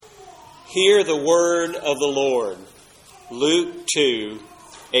Hear the word of the Lord. Luke 2,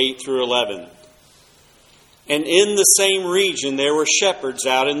 8 through 11. And in the same region there were shepherds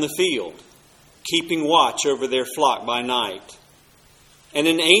out in the field, keeping watch over their flock by night. And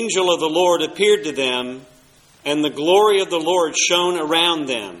an angel of the Lord appeared to them, and the glory of the Lord shone around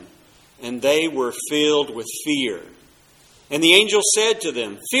them, and they were filled with fear. And the angel said to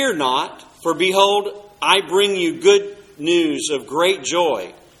them, "Fear not, for behold, I bring you good news of great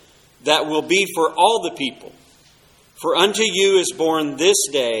joy that will be for all the people. For unto you is born this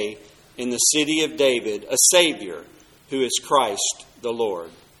day in the city of David a Savior, who is Christ the Lord."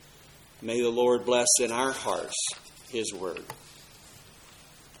 May the Lord bless in our hearts His word.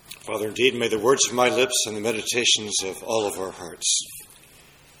 Father, indeed, may the words of my lips and the meditations of all of our hearts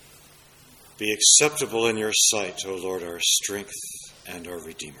be acceptable in your sight, O Lord, our strength and our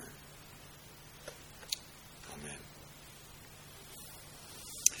Redeemer. Amen.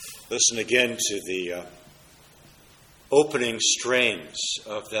 Listen again to the opening strains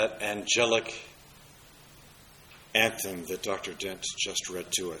of that angelic anthem that Dr. Dent just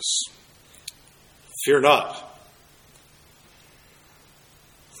read to us. Fear not,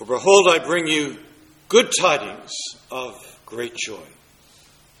 for behold, I bring you good tidings of great joy.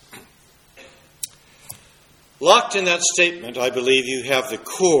 Locked in that statement, I believe you have the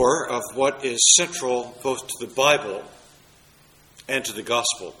core of what is central both to the Bible and to the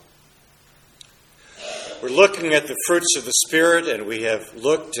gospel. We're looking at the fruits of the Spirit, and we have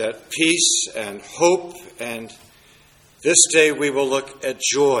looked at peace and hope, and this day we will look at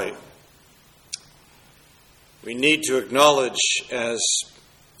joy. We need to acknowledge, as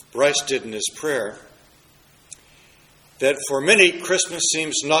Bryce did in his prayer, that for many, Christmas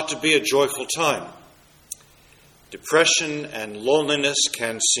seems not to be a joyful time. Depression and loneliness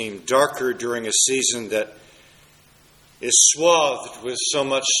can seem darker during a season that is swathed with so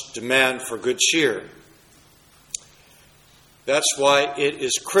much demand for good cheer. That's why it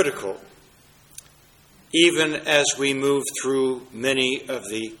is critical, even as we move through many of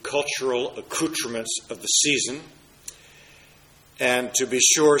the cultural accoutrements of the season. And to be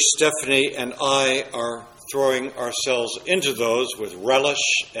sure, Stephanie and I are throwing ourselves into those with relish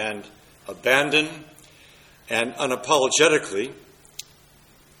and abandon and unapologetically.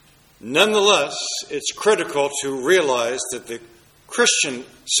 Nonetheless, it's critical to realize that the Christian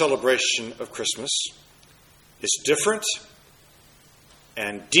celebration of Christmas is different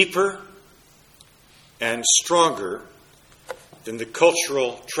and deeper and stronger than the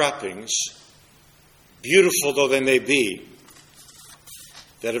cultural trappings, beautiful though they may be,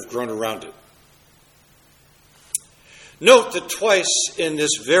 that have grown around it. Note that twice in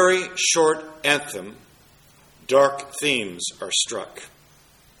this very short anthem, dark themes are struck.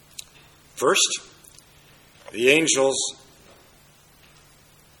 First, the angels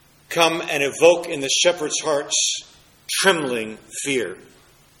come and evoke in the shepherds' hearts trembling fear.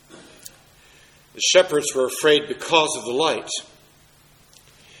 The shepherds were afraid because of the light.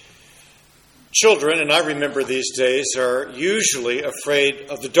 Children, and I remember these days, are usually afraid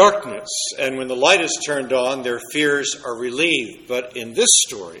of the darkness, and when the light is turned on, their fears are relieved. But in this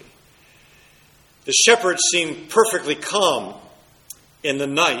story, the shepherds seem perfectly calm in the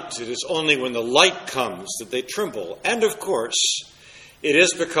night. It is only when the light comes that they tremble. And of course, it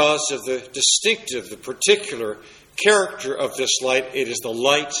is because of the distinctive, the particular character of this light. It is the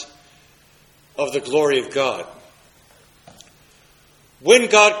light of the glory of God. When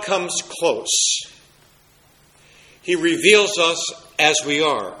God comes close, He reveals us as we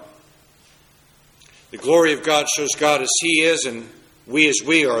are. The glory of God shows God as He is, and we as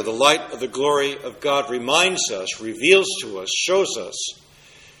we are. The light of the glory of God reminds us, reveals to us, shows us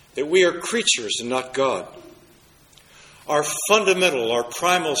that we are creatures and not God. Our fundamental, our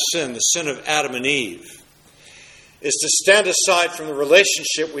primal sin, the sin of Adam and Eve, is to stand aside from the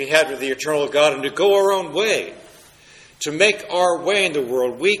relationship we had with the eternal God and to go our own way, to make our way in the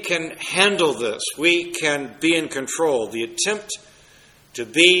world. We can handle this. We can be in control. The attempt to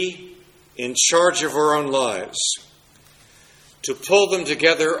be in charge of our own lives, to pull them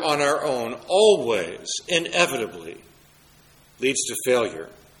together on our own, always, inevitably, leads to failure.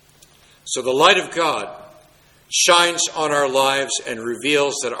 So the light of God shines on our lives and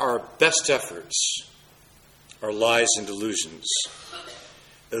reveals that our best efforts are lies and delusions.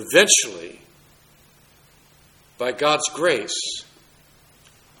 Eventually, by God's grace,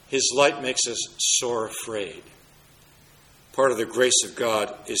 His light makes us sore afraid. Part of the grace of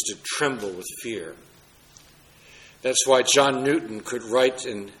God is to tremble with fear. That's why John Newton could write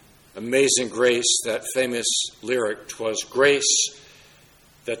in Amazing Grace that famous lyric, "'Twas grace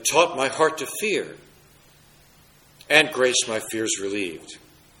that taught my heart to fear, and grace my fears relieved."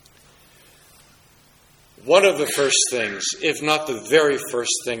 One of the first things, if not the very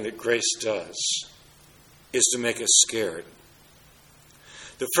first thing that grace does, is to make us scared.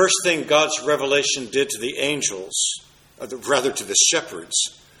 The first thing God's revelation did to the angels, rather to the shepherds,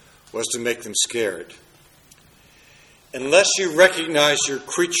 was to make them scared. Unless you recognize your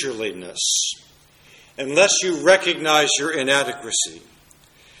creatureliness, unless you recognize your inadequacy,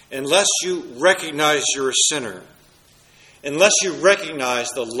 unless you recognize you're a sinner, unless you recognize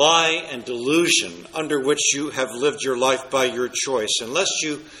the lie and delusion under which you have lived your life by your choice, unless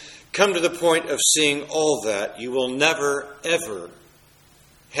you come to the point of seeing all that, you will never, ever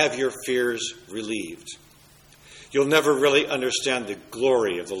have your fears relieved. You'll never really understand the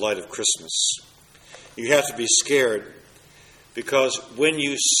glory of the light of Christmas. You have to be scared because when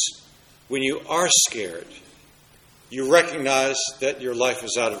you are scared, you recognize that your life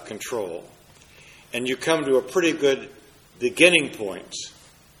is out of control, and you come to a pretty good beginning point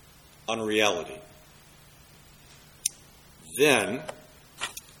on reality. Then,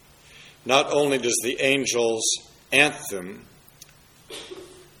 not only does the angels' anthem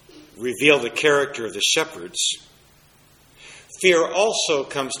reveal the character of the shepherds, fear also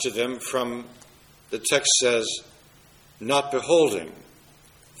comes to them from, the text says, not beholding.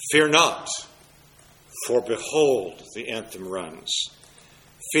 Fear not, for behold, the anthem runs.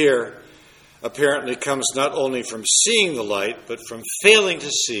 Fear apparently comes not only from seeing the light, but from failing to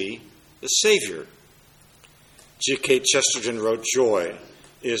see the Savior. G.K. Chesterton wrote, "Joy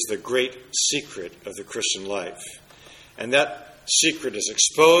is the great secret of the Christian life." And that secret is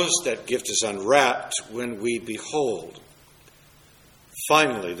exposed, that gift is unwrapped when we behold.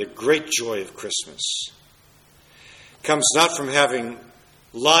 Finally, the great joy of Christmas comes not from having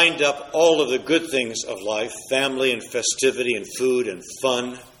lined up all of the good things of life, family and festivity and food and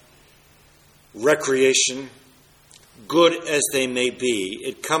fun, recreation, good as they may be.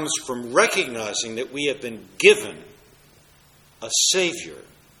 It comes from recognizing that we have been given a Savior.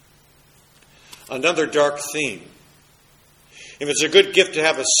 Another dark theme. If it's a good gift to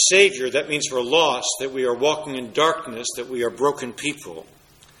have a Savior, that means we're lost, that we are walking in darkness, that we are broken people.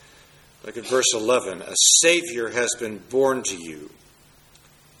 Look at verse 11. A Savior has been born to you.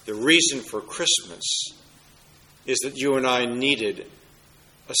 The reason for Christmas is that you and I needed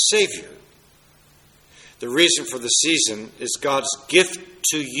a Savior. The reason for the season is God's gift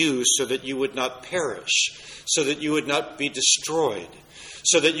to you so that you would not perish, so that you would not be destroyed,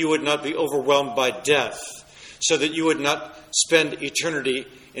 so that you would not be overwhelmed by death, so that you would not spend eternity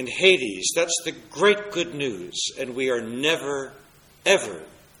in Hades. That's the great good news, and we are never, ever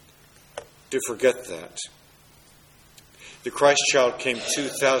to forget that. The Christ child came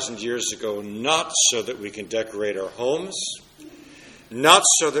 2,000 years ago not so that we can decorate our homes, not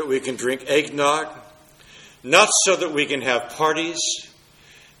so that we can drink eggnog, not so that we can have parties,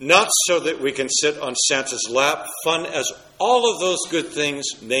 not so that we can sit on Santa's lap, fun as all of those good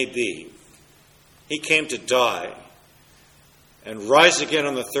things may be. He came to die and rise again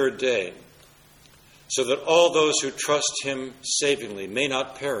on the third day so that all those who trust him savingly may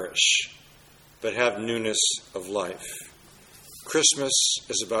not perish but have newness of life. Christmas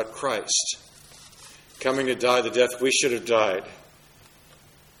is about Christ coming to die the death we should have died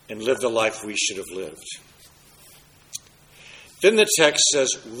and live the life we should have lived. Then the text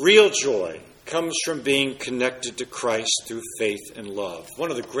says, real joy comes from being connected to Christ through faith and love.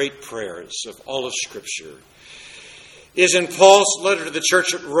 One of the great prayers of all of Scripture is in Paul's letter to the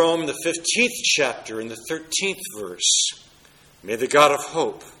church at Rome, the 15th chapter, in the 13th verse. May the God of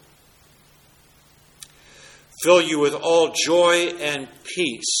hope fill you with all joy and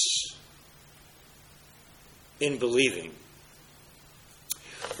peace in believing.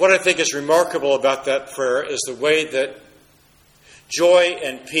 What I think is remarkable about that prayer is the way that joy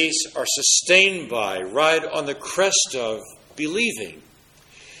and peace are sustained by, right on the crest of, believing.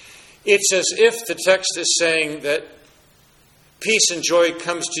 It's as if the text is saying that peace and joy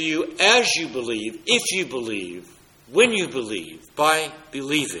comes to you as you believe, if you believe, when you believe, by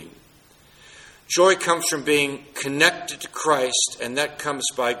believing. Joy comes from being connected to Christ, and that comes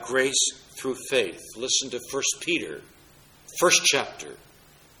by grace through faith. Listen to 1 Peter, 1st chapter,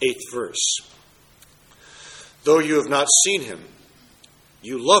 8th verse. Though you have not seen him,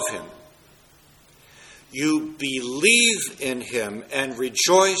 you love him. You believe in him and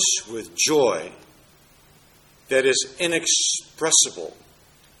rejoice with joy that is inexpressible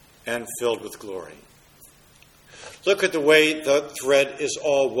and filled with glory. Look at the way the thread is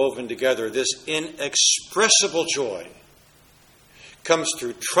all woven together. This inexpressible joy comes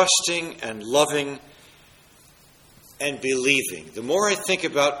through trusting and loving and believing. The more I think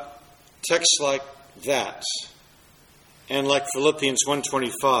about texts like that, And like Philippians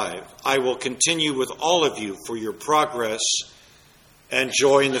 1:25, I will continue with all of you for your progress and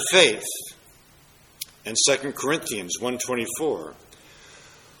joy in the faith. And 2 Corinthians 1:24,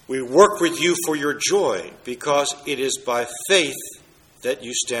 we work with you for your joy because it is by faith that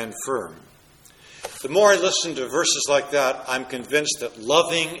you stand firm. The more I listen to verses like that, I'm convinced that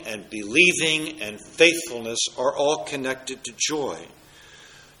loving and believing and faithfulness are all connected to joy.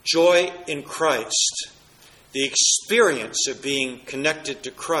 Joy in Christ, the experience of being connected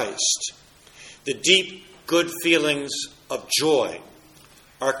to Christ, the deep, good feelings of joy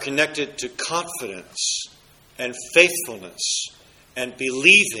are connected to confidence and faithfulness and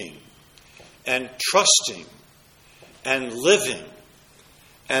believing and trusting and living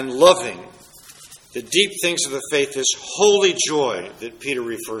and loving. The deep things of the faith, this holy joy that Peter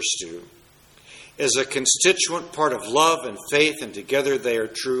refers to, is a constituent part of love and faith, and together they are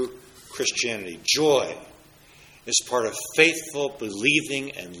true Christianity. Joy is part of faithful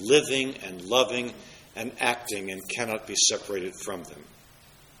believing and living and loving and acting and cannot be separated from them.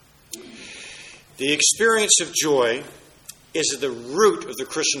 The experience of joy is at the root of the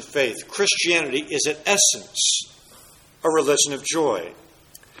Christian faith. Christianity is at essence a religion of joy.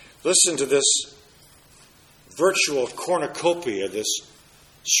 Listen to this virtual cornucopia, this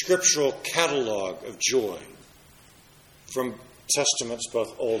scriptural catalog of joy from testaments both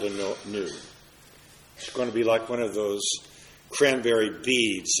old and new. It's going to be like one of those cranberry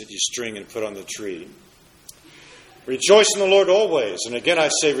beads that you string and put on the tree. Rejoice in the Lord always, and again I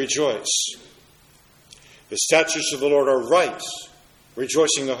say rejoice. The statutes of the Lord are right,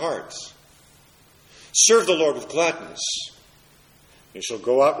 rejoicing the heart. Serve the Lord with gladness. You shall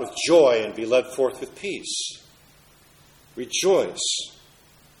go out with joy and be led forth with peace. Rejoice,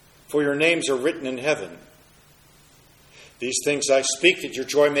 for your names are written in heaven. These things I speak, that your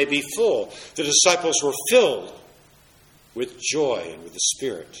joy may be full. The disciples were filled with joy and with the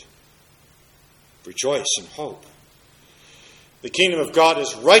Spirit. Rejoice and hope. The kingdom of God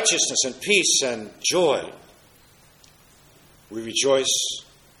is righteousness and peace and joy. We rejoice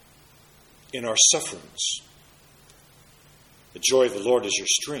in our sufferings. The joy of the Lord is your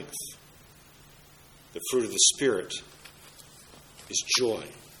strength. The fruit of the Spirit is joy.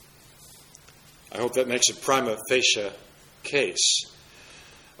 I hope that makes a prima facie case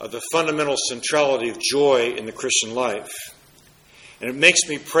of the fundamental centrality of joy in the Christian life. And it makes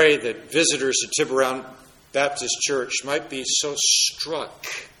me pray that visitors to Tiburon Baptist Church might be so struck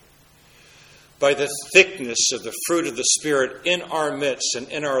by the thickness of the fruit of the Spirit in our midst and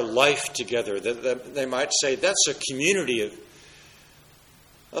in our life together, that they might say, that's a community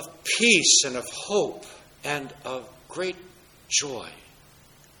of peace and of hope and of great joy.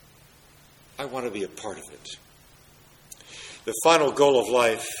 I want to be a part of it. The final goal of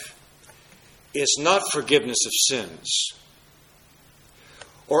life is not forgiveness of sins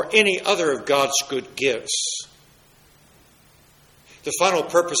or any other of God's good gifts. The final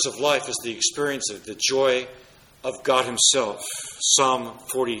purpose of life is the experience of the joy of God Himself. Psalm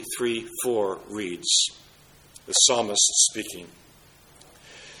 43:4 reads, the psalmist speaking,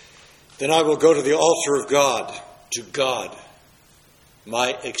 "Then I will go to the altar of God, to God,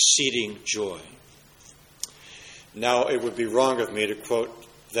 my exceeding joy." Now, it would be wrong of me to quote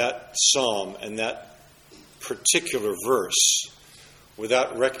that psalm and that particular verse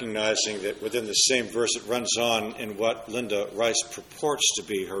without recognizing that within the same verse it runs on in what Linda Rice purports to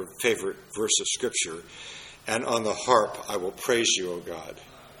be her favorite verse of Scripture. And on the harp, I will praise you, O God.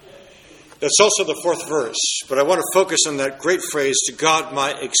 That's also the fourth verse, but I want to focus on that great phrase, to God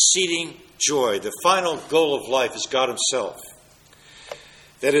my exceeding joy. The final goal of life is God Himself.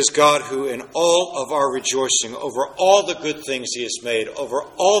 That is God who in all of our rejoicing over all the good things He has made, over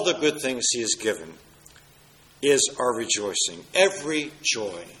all the good things He has given, is our rejoicing. Every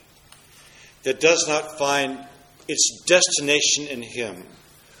joy that does not find its destination in Him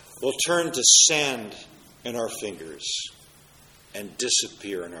will turn to sand in our fingers and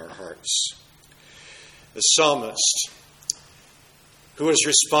disappear in our hearts. The psalmist, who is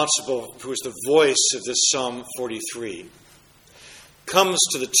responsible, who is the voice of this Psalm 43, comes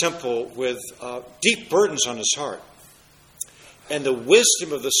to the temple with deep burdens on his heart. And the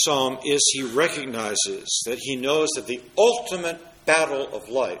wisdom of the psalm is he recognizes that he knows that the ultimate battle of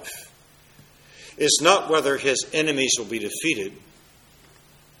life is not whether his enemies will be defeated.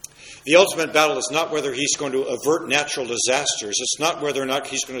 The ultimate battle is not whether he's going to avert natural disasters. It's not whether or not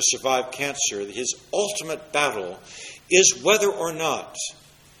he's going to survive cancer. His ultimate battle is whether or not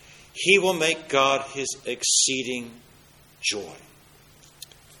he will make God his exceeding joy.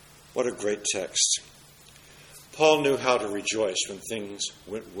 What a great text. Paul knew how to rejoice when things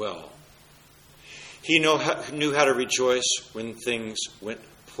went well. He knew how to rejoice when things went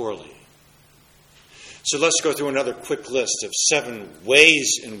poorly. So let's go through another quick list of 7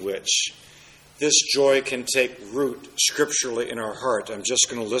 ways in which this joy can take root scripturally in our heart. I'm just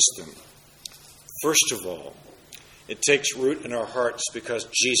going to list them. First of all, it takes root in our hearts because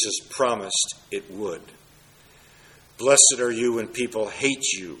Jesus promised it would. Blessed are you when people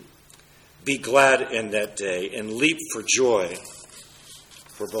hate you. Be glad in that day and leap for joy,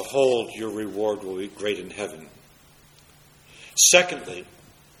 for behold, your reward will be great in heaven. Secondly,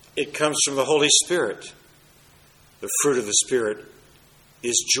 it comes from the Holy Spirit. The fruit of the Spirit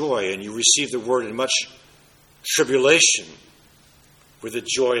is joy, and you receive the word in much tribulation with the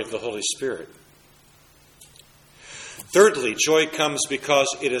joy of the Holy Spirit. Thirdly, joy comes because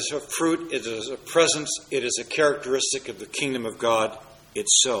it is a fruit, it is a presence, it is a characteristic of the kingdom of God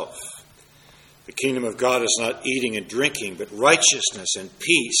itself. The kingdom of God is not eating and drinking, but righteousness and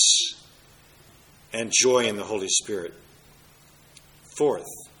peace and joy in the Holy Spirit. Fourth,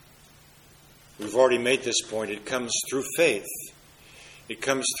 we've already made this point, it comes through faith. It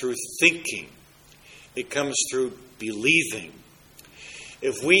comes through thinking. It comes through believing.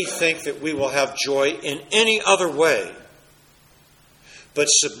 If we think that we will have joy in any other way, but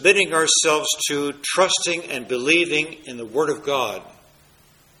submitting ourselves to, trusting and believing in the Word of God,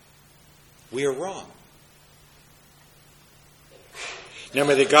 we are wrong. Now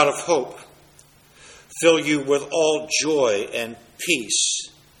may the God of hope fill you with all joy and peace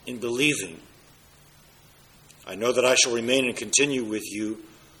in believing. I know that I shall remain and continue with you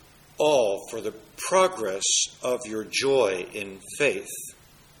all for the progress of your joy in faith.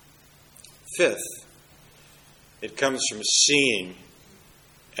 Fifth, it comes from seeing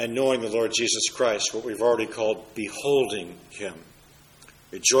and knowing the Lord Jesus Christ, what we've already called beholding him.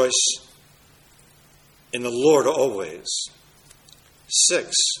 Rejoice in the Lord always.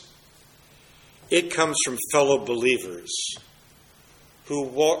 6, it comes from fellow believers who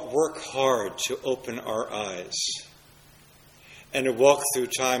work hard to open our eyes and to walk through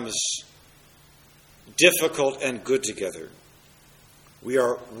times difficult and good together. We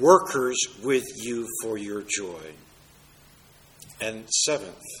are workers with you for your joy. And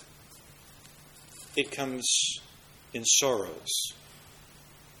 7th, it comes in sorrows.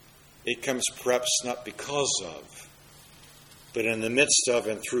 It comes perhaps not because of, but in the midst of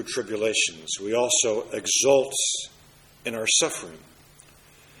and through tribulations. We also exult in our suffering.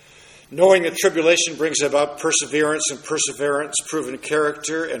 Knowing that tribulation brings about perseverance, and perseverance, proven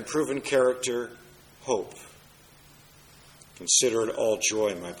character, and proven character, hope. Consider it all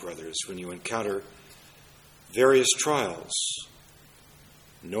joy, my brothers, when you encounter various trials,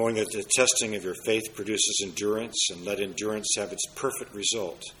 knowing that the testing of your faith produces endurance, and let endurance have its perfect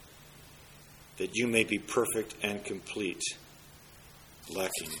result, that you may be perfect and complete,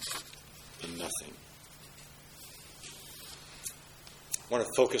 lacking in nothing. I want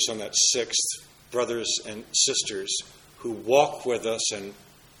to focus on that 6th, brothers and sisters who walk with us and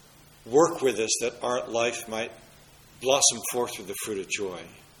work with us that our life might blossom forth with the fruit of joy.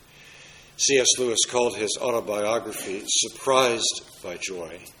 C.S. Lewis called his autobiography Surprised by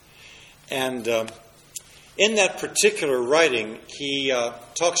Joy. And in that particular writing, he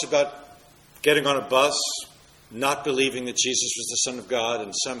talks about getting on a bus, not believing that Jesus was the Son of God,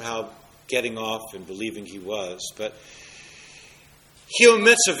 and somehow getting off and believing he was. But he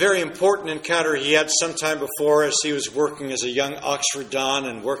omits a very important encounter he had sometime before as he was working as a young Oxford Don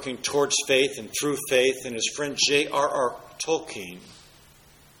and working towards faith and through faith, and his friend J.R.R. Tolkien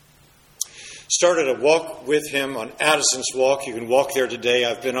started a walk with him on Addison's Walk. You can walk there today.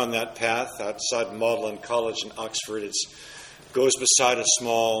 I've been on that path outside Magdalen College in Oxford. It goes beside a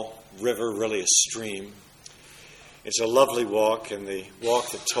small river, really a stream. It's a lovely walk, and the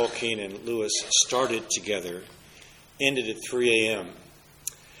walk that Tolkien and Lewis started together ended at 3 a.m.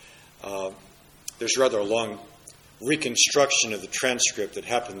 There's rather a long reconstruction of the transcript that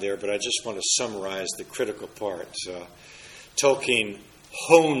happened there, but I just want to summarize the critical part. Tolkien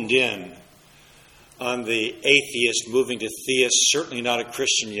honed in on the atheist moving to theist, certainly not a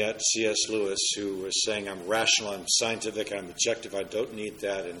Christian yet, C.S. Lewis, who was saying, I'm rational, I'm scientific, I'm objective, I don't need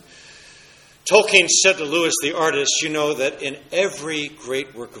that. And Tolkien said to Lewis, the artist, you know that in every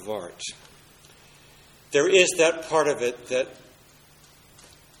great work of art, there is that part of it that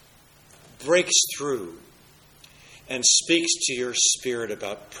breaks through and speaks to your spirit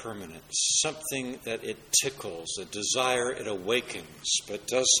about permanence, something that it tickles, a desire it awakens, but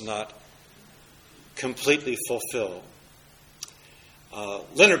does not completely fulfill.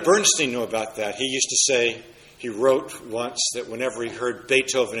 Leonard Bernstein knew about that. He used to say, he wrote once that whenever he heard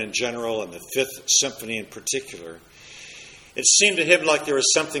Beethoven in general and the Fifth Symphony in particular, It seemed to him like there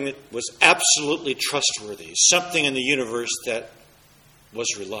was something that was absolutely trustworthy, something in the universe that was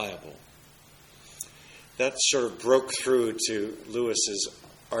reliable. That sort of broke through to Lewis's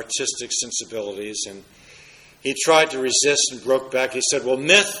artistic sensibilities, and he tried to resist and broke back. He said, well,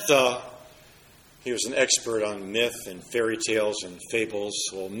 myth, he was an expert on myth and fairy tales and fables.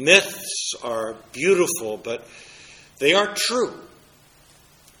 Well, myths are beautiful, but they aren't true,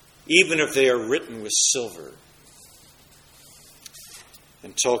 even if they are written with silver.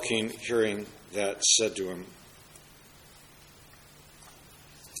 And Tolkien, hearing that, said to him,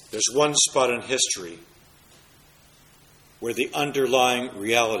 there's one spot in history where the underlying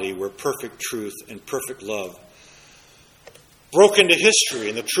reality, where perfect truth and perfect love broke into history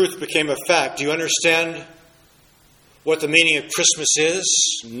and the truth became a fact. Do you understand what the meaning of Christmas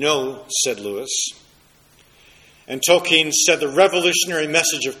is? No, said Lewis. And Tolkien said the revolutionary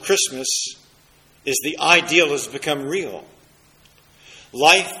message of Christmas is the ideal has become real.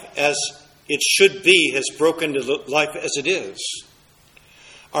 Life as it should be has broken to life as it is.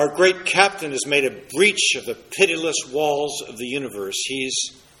 Our great captain has made a breach of the pitiless walls of the universe. He's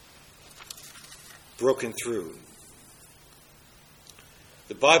broken through.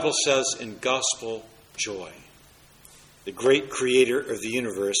 The Bible says in gospel joy, the great creator of the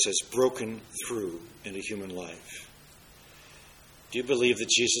universe has broken through into human life. Do you believe that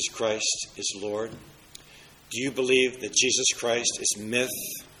Jesus Christ is Lord? Do you believe that Jesus Christ is myth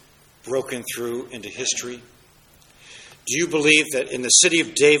broken through into history? Do you believe that in the city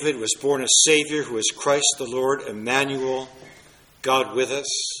of David was born a Savior who is Christ the Lord, Emmanuel, God with us?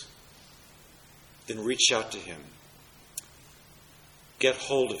 Then reach out to him. Get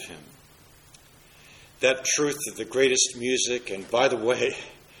hold of him. That truth of the greatest music, and by the way,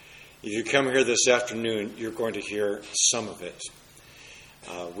 if you come here this afternoon, you're going to hear some of it.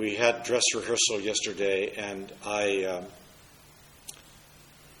 We had dress rehearsal yesterday, and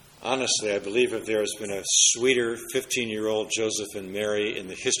honestly, I believe if there has been a sweeter 15-year-old Joseph and Mary in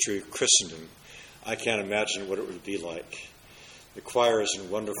the history of Christendom, I can't imagine what it would be like. The choir is in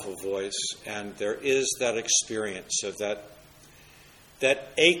wonderful voice, and there is that experience of that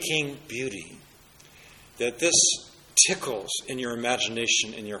aching beauty, that this tickles in your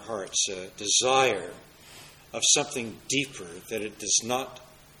imagination, in your hearts, a desire of something deeper that it does not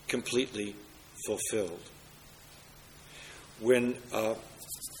completely fulfill. When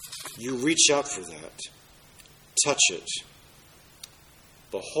you reach out for that, touch it,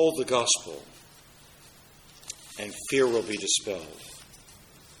 behold the gospel, and fear will be dispelled,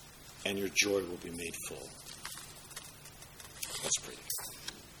 and your joy will be made full. Let's pray.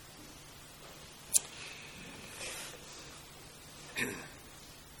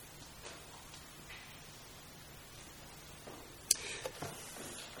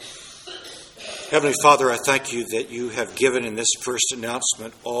 Heavenly Father, I thank you that you have given in this first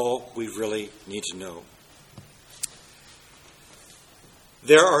announcement all we really need to know.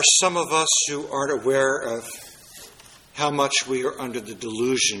 There are some of us who aren't aware of how much we are under the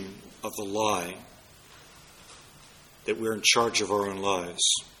delusion of the lie that we're in charge of our own lives.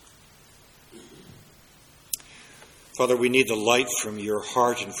 Father, we need the light from your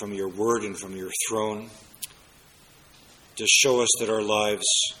heart and from your word and from your throne to show us that our lives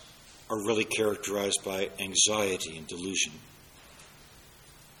are really characterized by anxiety and delusion.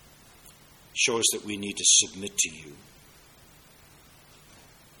 Show us that we need to submit to you.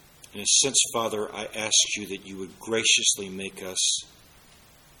 In a sense, Father, I ask you that you would graciously make us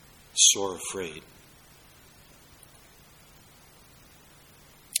sore afraid.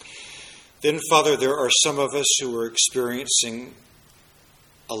 Then, Father, there are some of us who are experiencing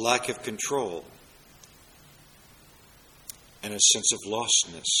a lack of control and a sense of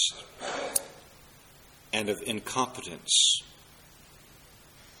lostness and of incompetence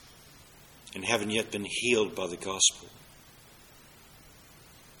and haven't yet been healed by the gospel.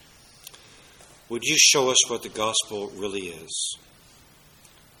 Would you show us what the gospel really is?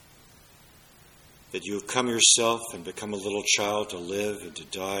 That you have come yourself and become a little child to live and to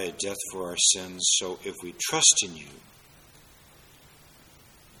die a death for our sins. So if we trust in you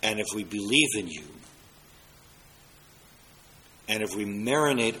and if we believe in you and if we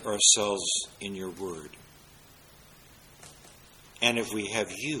marinate ourselves in your word and if we have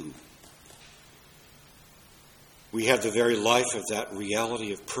you, we have the very life of that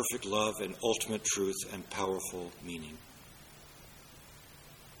reality of perfect love and ultimate truth and powerful meaning.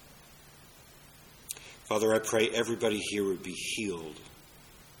 Father, I pray everybody here would be healed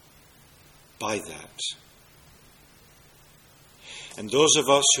by that. And those of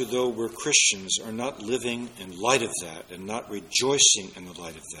us who, though we're Christians, are not living in light of that and not rejoicing in the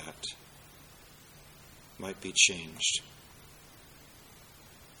light of that, might be changed.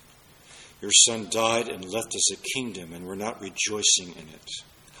 Your Son died and left us a kingdom, and we're not rejoicing in it.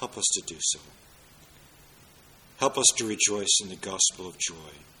 Help us to do so. Help us to rejoice in the gospel of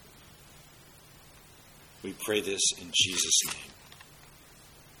joy. We pray this in Jesus' name.